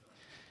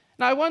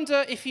Now, I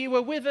wonder if you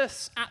were with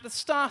us at the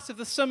start of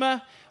the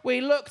summer.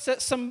 We looked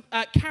at some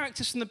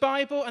characters from the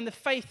Bible and the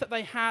faith that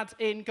they had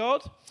in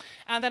God.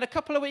 And then a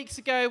couple of weeks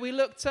ago, we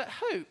looked at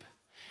hope.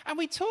 And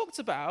we talked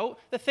about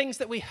the things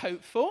that we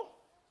hope for,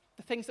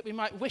 the things that we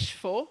might wish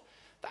for.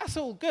 That's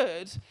all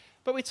good.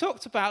 But we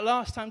talked about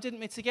last time, didn't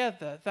we,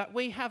 together, that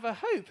we have a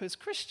hope as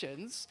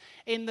Christians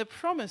in the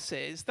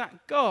promises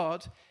that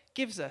God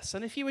gives us.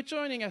 And if you were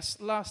joining us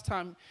last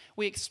time,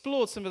 we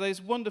explored some of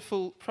those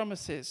wonderful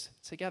promises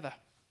together.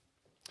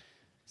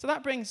 So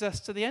that brings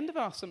us to the end of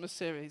our summer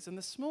series. And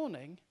this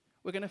morning,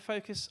 we're going to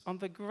focus on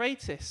the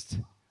greatest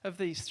of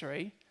these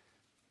three,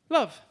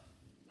 love.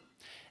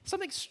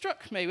 Something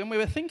struck me when we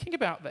were thinking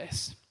about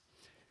this.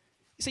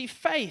 You see,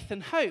 faith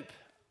and hope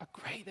are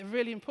great. They're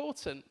really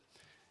important.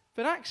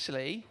 But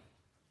actually,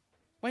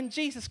 when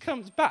Jesus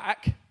comes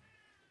back,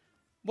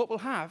 what we'll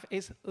have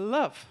is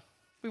love.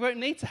 We won't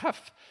need to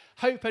have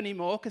hope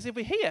anymore because he'll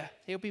be here.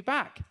 He'll be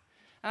back.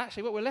 And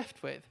actually, what we're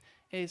left with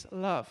is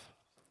love.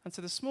 And so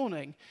this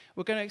morning,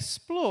 we're going to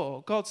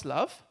explore God's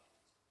love,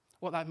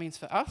 what that means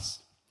for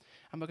us,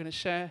 and we're going to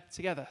share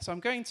together. So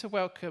I'm going to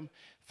welcome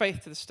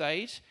Faith to the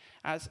stage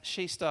as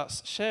she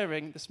starts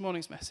sharing this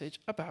morning's message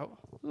about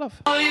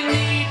love. All you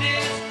need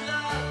is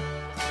love.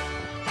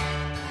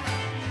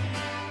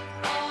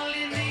 All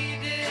you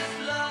need is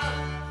love.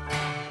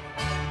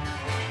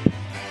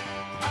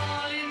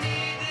 All you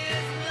need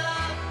is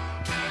love.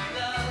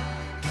 Love.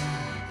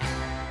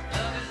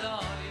 Love is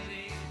all you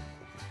need.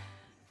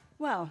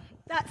 Well,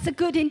 that's a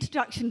good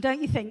introduction,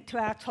 don't you think, to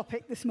our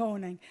topic this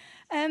morning.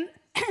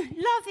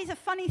 Love is a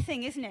funny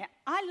thing, isn't it?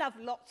 I love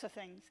lots of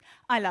things.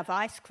 I love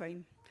ice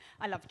cream.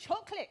 I love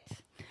chocolate.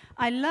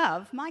 I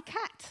love my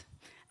cat.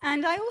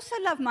 And I also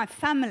love my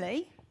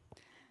family.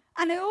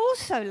 And I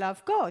also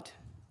love God.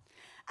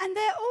 And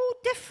they're all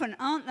different,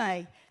 aren't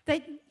they?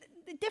 They're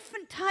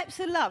different types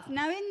of love.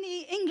 Now, in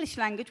the English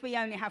language, we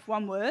only have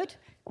one word,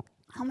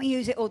 and we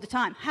use it all the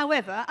time.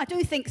 However, I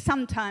do think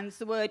sometimes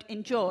the word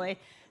enjoy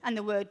and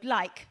the word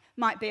like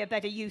might be a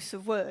better use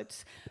of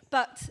words.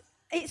 But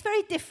it's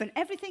very different.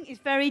 Everything is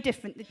very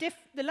different.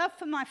 The love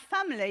for my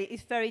family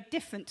is very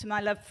different to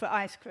my love for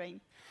ice cream.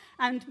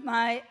 And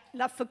my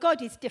love for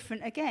God is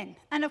different again.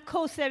 And of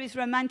course, there is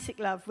romantic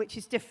love, which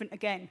is different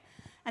again.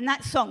 And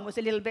that song was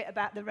a little bit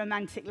about the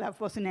romantic love,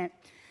 wasn't it?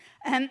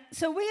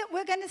 So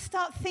we're going to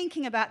start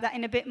thinking about that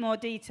in a bit more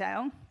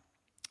detail.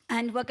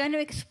 And we're going to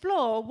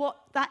explore what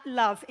that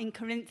love in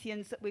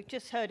Corinthians that we've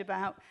just heard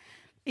about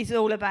is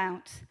all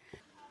about.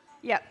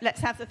 Yeah, let's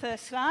have the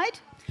first slide.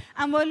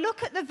 And we'll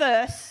look at the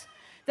verse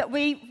that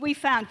we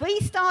found. We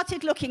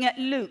started looking at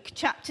Luke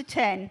chapter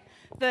 10,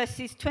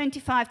 verses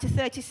 25 to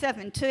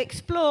 37, to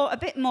explore a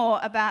bit more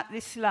about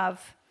this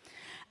love.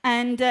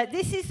 And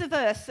this is the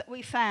verse that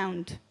we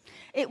found.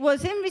 It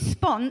was in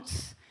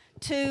response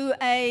to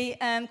a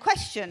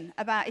question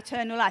about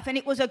eternal life. And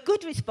it was a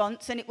good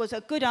response and it was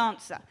a good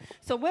answer.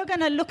 So we're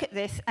going to look at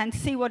this and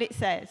see what it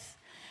says.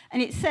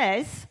 And it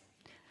says,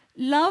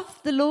 love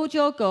the Lord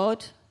your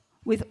God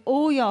with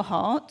all your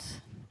heart,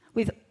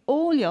 with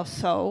all your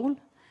soul,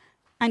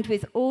 and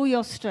with all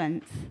your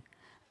strength,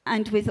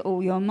 and with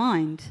all your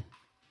mind.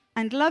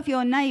 And love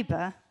your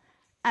neighbour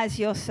as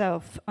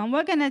yourself. And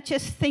we're going to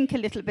just think a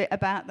little bit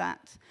about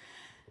that.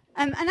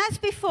 And as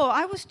before,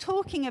 I was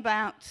talking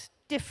about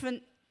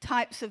different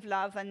types of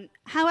love and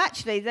how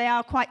actually they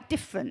are quite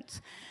different.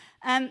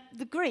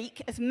 The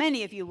Greek, as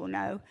many of you will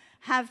know,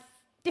 have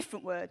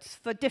different words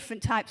for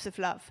different types of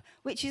love,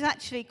 which is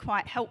actually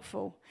quite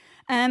helpful.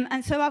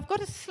 And so I've got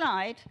a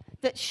slide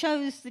that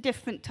shows the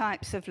different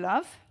types of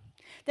love.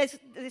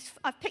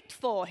 I've picked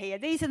 4 here.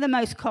 These are the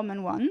most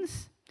common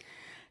ones.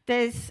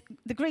 There's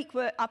the Greek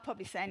word, I'm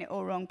probably saying it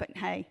all wrong, but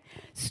hey.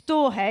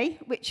 Storge,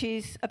 which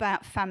is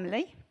about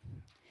family.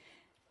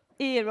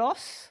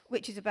 Eros,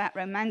 which is about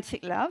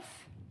romantic love.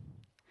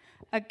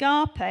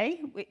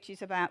 Agape, which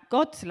is about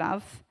God's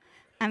love.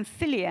 And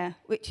philia,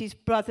 which is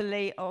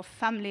brotherly or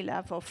family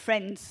love or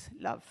friends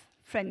love.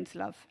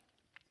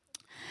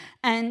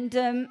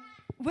 And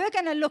we're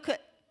going to look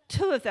at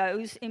 2 of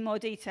those in more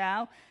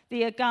detail,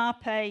 the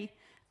agape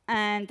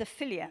and the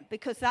philia,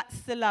 because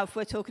that's the love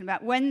we're talking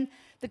about. When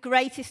the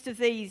greatest of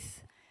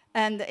these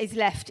that is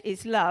left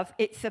is love,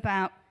 it's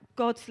about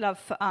God's love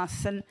for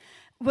us. And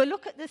we'll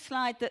look at the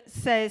slide that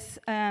says,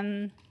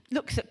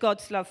 looks at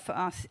God's love for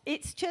us.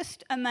 It's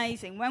just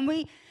amazing. When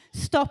we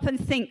stop and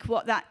think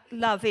what that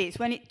love is,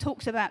 when it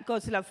talks about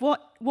God's love,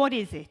 what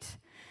is it?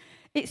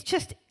 It's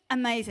just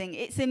amazing.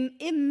 It's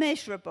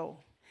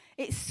immeasurable.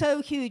 It's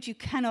so huge you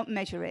cannot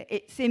measure it.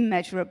 It's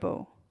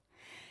immeasurable.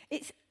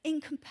 It's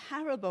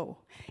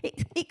incomparable.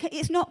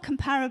 It's not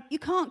comparable. You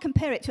can't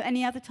compare it to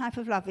any other type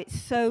of love. It's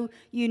so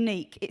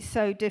unique. It's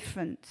so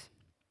different.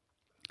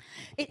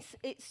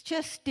 It's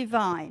just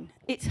divine.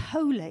 It's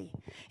holy.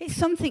 It's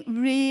something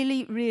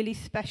really, really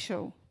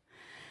special.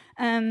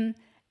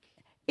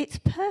 It's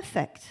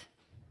perfect.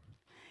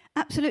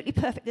 Absolutely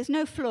perfect. There's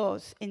no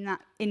flaws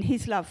in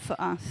his love for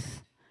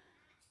us.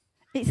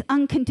 It's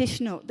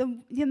unconditional.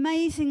 The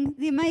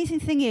amazing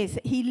thing is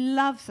that he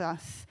loves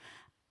us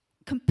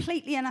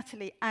completely and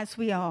utterly as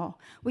we are.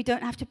 We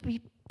don't have to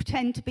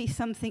pretend to be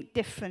something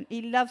different.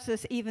 He loves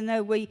us even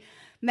though we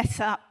mess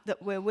up,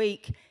 that we're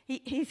weak.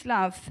 His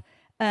love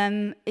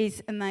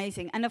is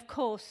amazing. And of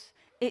course,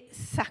 it's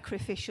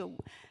sacrificial.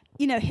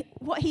 You know,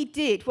 what he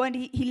did when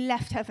he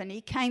left heaven,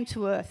 he came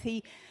to earth,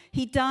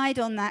 he died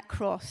on that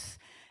cross.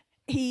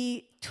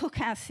 He took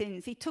our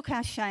sins, he took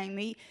our shame.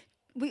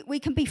 We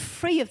can be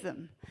free of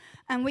them,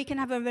 and we can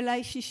have a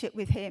relationship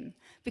with him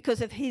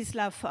because of his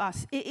love for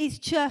us. It is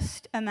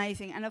just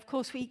amazing. And of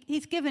course,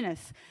 he's given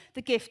us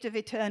the gift of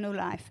eternal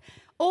life.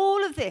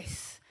 All of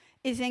this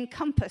is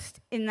encompassed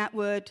in that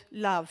word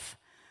love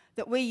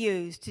that we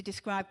use to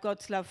describe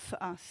God's love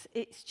for us.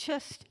 It's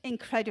just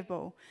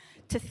incredible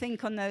to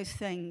think on those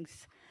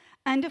things.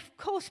 And of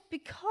course,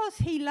 because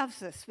he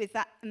loves us with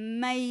that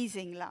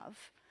amazing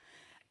love,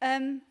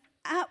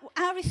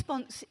 our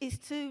response is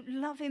to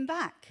love him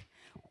back.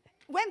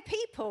 When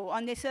people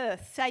on this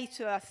earth say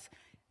to us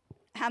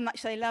how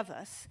much they love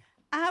us,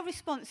 our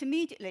response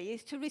immediately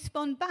is to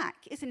respond back,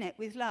 isn't it,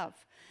 with love?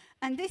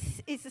 And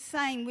this is the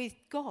same with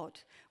God.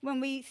 When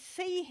we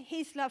see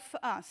his love for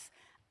us,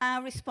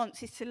 our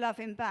response is to love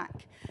him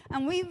back.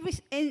 And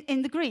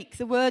in the Greek,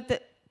 the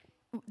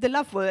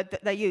love word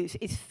that they use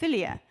is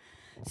philia.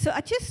 So I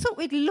just thought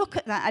we'd look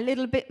at that a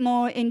little bit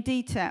more in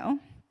detail.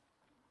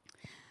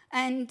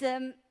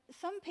 And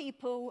some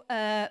people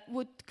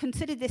would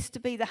consider this to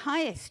be the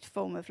highest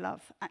form of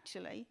love,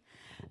 actually.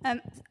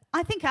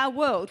 I think our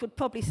world would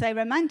probably say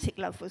romantic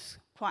love was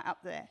quite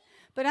up there.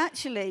 But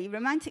actually,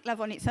 romantic love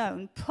on its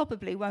own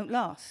probably won't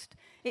last.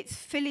 It's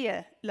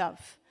philia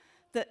love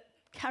that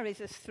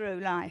carries us through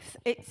life.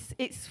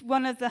 It's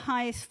one of the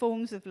highest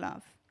forms of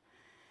love.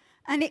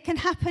 And it can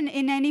happen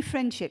in any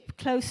friendship,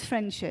 close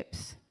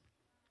friendships.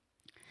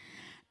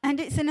 And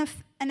it's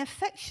an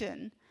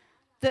affection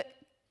that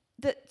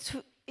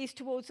is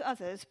towards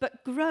others,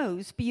 but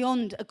grows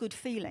beyond a good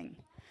feeling.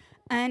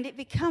 And it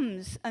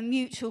becomes a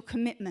mutual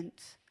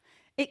commitment.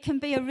 It can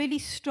be a really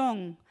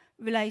strong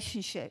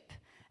relationship.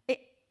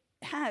 It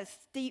has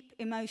deep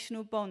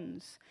emotional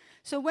bonds.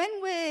 So when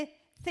we're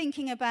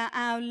thinking about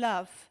our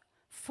love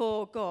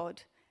for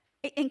God,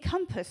 it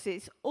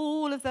encompasses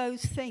all of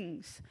those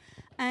things.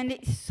 And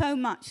it's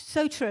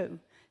so true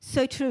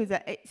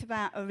that it's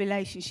about a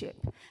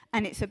relationship.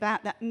 And it's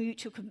about that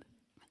mutual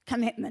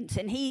commitment.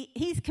 And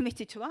he's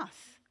committed to us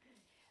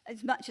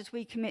as much as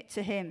we commit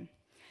to him.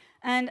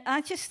 And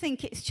I just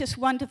think it's just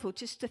wonderful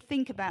just to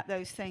think about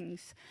those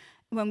things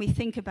when we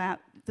think about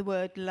the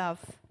word love.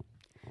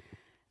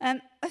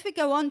 As we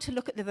go on to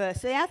look at the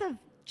verse, the other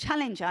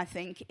challenge, I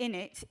think, in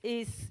it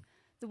is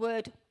the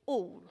word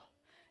all.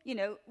 You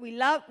know, we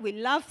love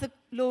the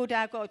Lord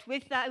our God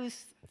with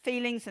those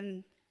feelings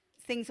and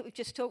things that we've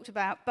just talked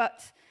about,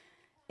 but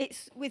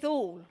it's with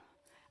all.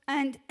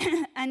 And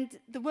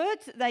the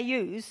words that they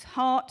use,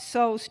 heart,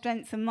 soul,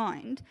 strength, and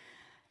mind,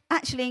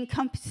 actually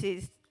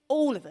encompasses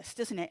all of us,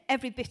 doesn't it?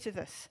 Every bit of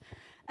us.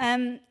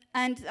 And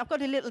I've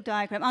got a little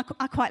diagram.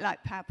 I quite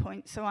like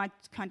PowerPoint, so I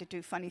kind of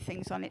do funny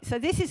things on it. So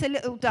this is a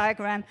little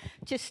diagram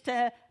just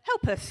to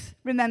help us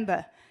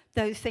remember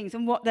those things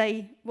and what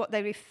they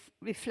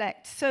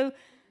reflect. So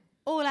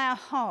all our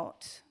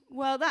heart,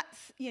 well,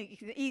 that's, you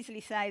can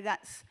easily say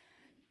that's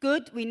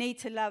good. We need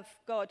to love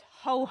God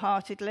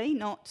wholeheartedly,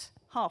 not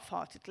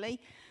half-heartedly.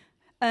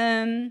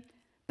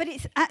 But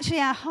it's actually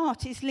our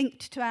heart is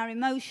linked to our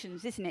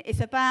emotions, isn't it? It's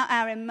about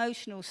our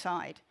emotional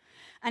side.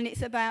 And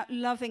it's about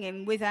loving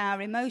him with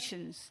our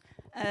emotions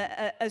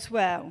as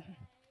well.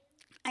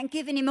 And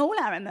giving him all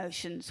our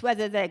emotions,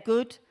 whether they're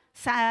good,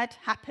 sad,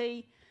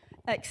 happy,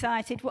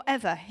 excited,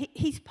 whatever.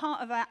 He's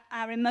part of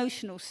our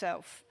emotional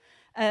self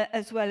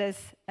as well as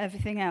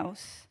everything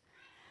else.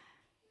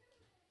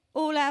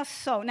 All our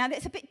soul. Now,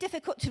 it's a bit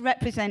difficult to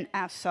represent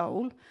our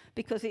soul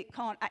because it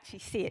can't actually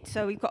see it.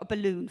 So we've got a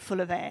balloon full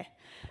of air.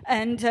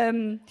 And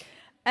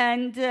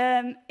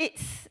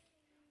it's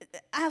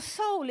our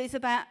soul is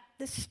about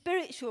the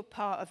spiritual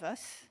part of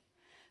us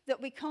that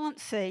we can't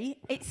see.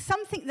 It's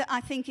something that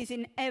I think is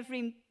in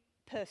every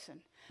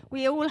person.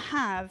 We all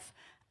have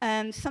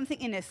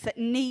something in us that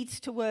needs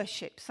to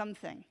worship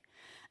something.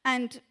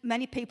 And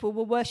many people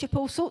will worship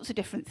all sorts of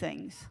different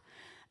things.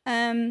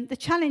 The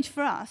challenge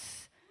for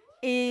us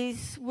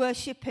is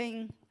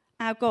worshipping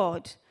our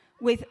God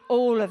with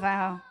all of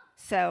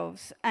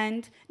ourselves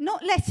and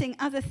not letting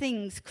other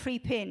things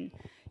creep in.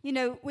 You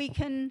know, it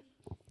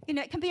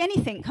can be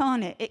anything,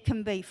 can't it? It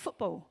can be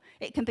football,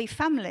 it can be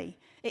family,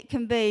 it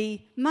can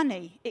be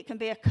money, it can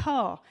be a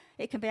car,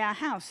 it can be our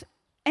house.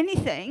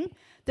 Anything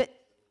that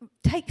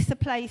takes the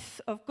place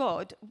of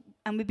God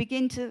and we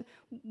begin to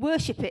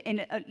worship it,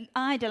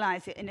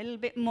 idolize it in a little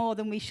bit more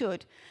than we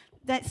should,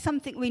 that's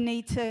something we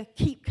need to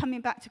keep coming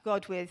back to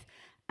God with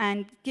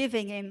and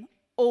giving him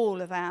all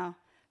of our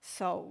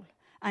soul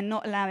and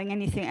not allowing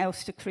anything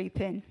else to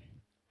creep in.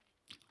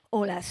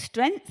 All our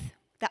strength,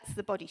 that's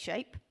the body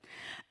shape,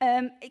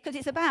 because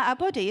it's about our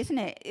body, isn't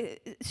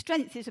it?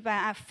 Strength is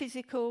about our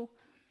physical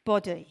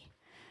body.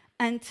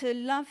 And to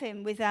love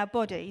him with our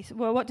bodies,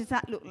 well, what does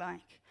that look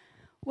like?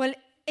 Well,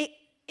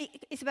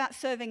 it's about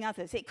serving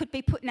others. It could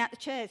be putting out the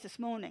chairs this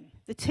morning.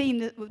 The team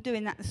that were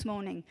doing that this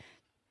morning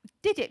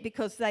did it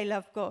because they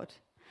love God.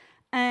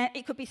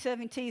 It could be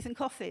serving teas and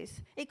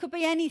coffees. It could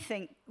be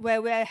anything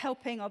where we're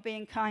helping or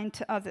being kind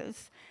to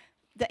others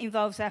that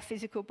involves our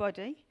physical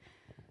body.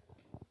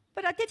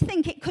 But I did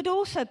think it could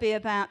also be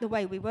about the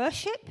way we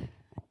worship.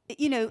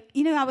 You know,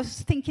 I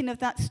was thinking of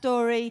that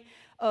story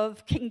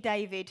of King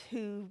David,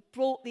 who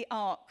brought the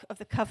Ark of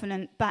the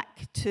Covenant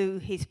back to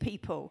his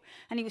people.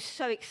 And he was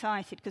so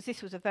excited because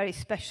this was a very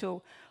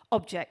special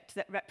object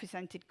that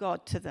represented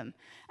God to them.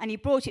 And he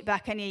brought it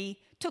back and he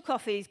took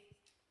off his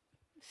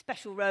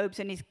special robes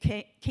and his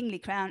kingly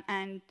crown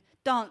and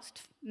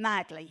danced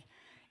madly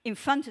in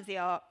front of the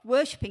Ark,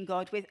 worshipping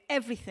God with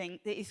everything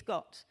that he's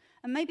got.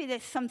 And maybe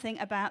there's something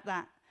about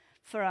that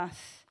for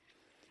us.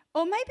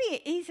 Or maybe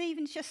it is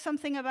even just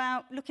something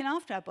about looking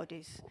after our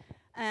bodies.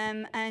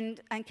 And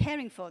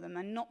caring for them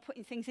and not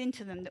putting things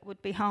into them that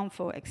would be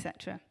harmful,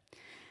 etc.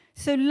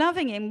 So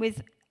loving him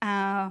with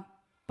our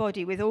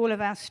body, with all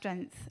of our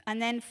strength.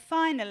 And then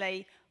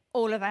finally,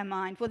 all of our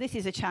mind. Well, this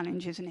is a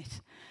challenge, isn't it?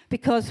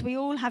 Because we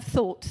all have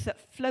thoughts that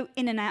float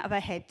in and out of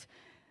our head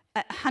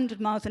at 100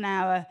 miles an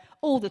hour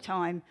all the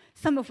time,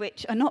 some of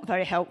which are not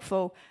very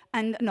helpful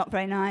and not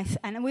very nice,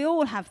 and we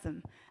all have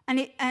them.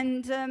 And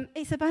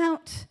it's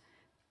about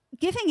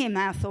giving him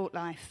our thought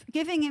life,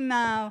 giving him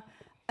our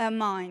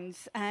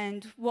minds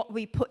and what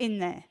we put in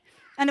there.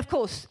 And of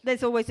course,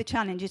 there's always a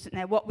challenge, isn't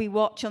there? What we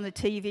watch on the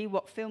TV,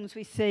 what films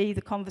we see,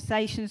 the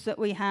conversations that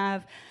we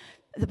have,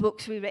 the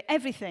books we read,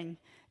 everything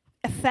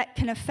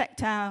can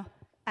affect our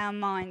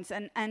minds.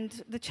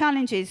 And the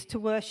challenge is to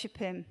worship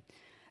him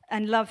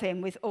and love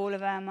him with all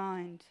of our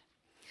mind.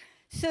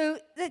 So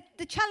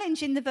the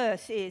challenge in the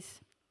verse is,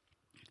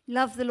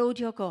 love the Lord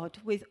your God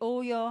with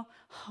all your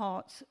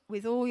heart,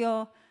 with all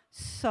your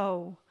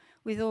soul,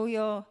 with all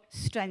your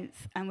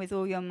strength and with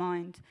all your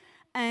mind.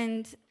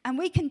 And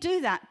we can do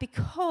that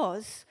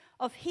because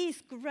of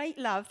his great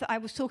love that I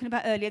was talking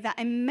about earlier, that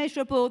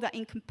immeasurable, that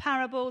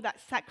incomparable, that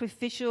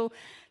sacrificial,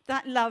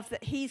 that love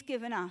that he's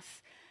given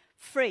us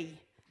free.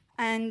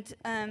 And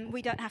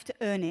we don't have to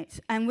earn it.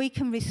 And we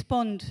can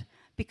respond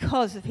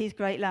because of his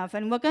great love.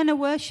 And we're going to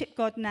worship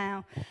God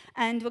now.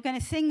 And we're going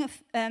to sing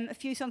a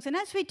few songs. And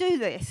as we do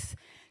this,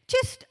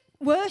 just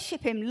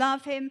worship him,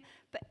 love him.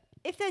 But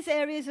if there's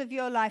areas of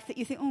your life that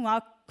you think, oh,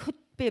 I could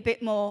be a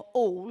bit more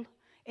all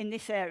in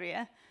this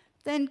area,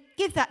 then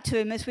give that to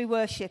him as we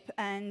worship.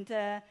 And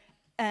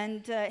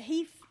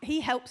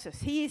he helps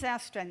us. He is our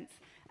strength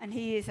and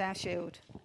he is our shield.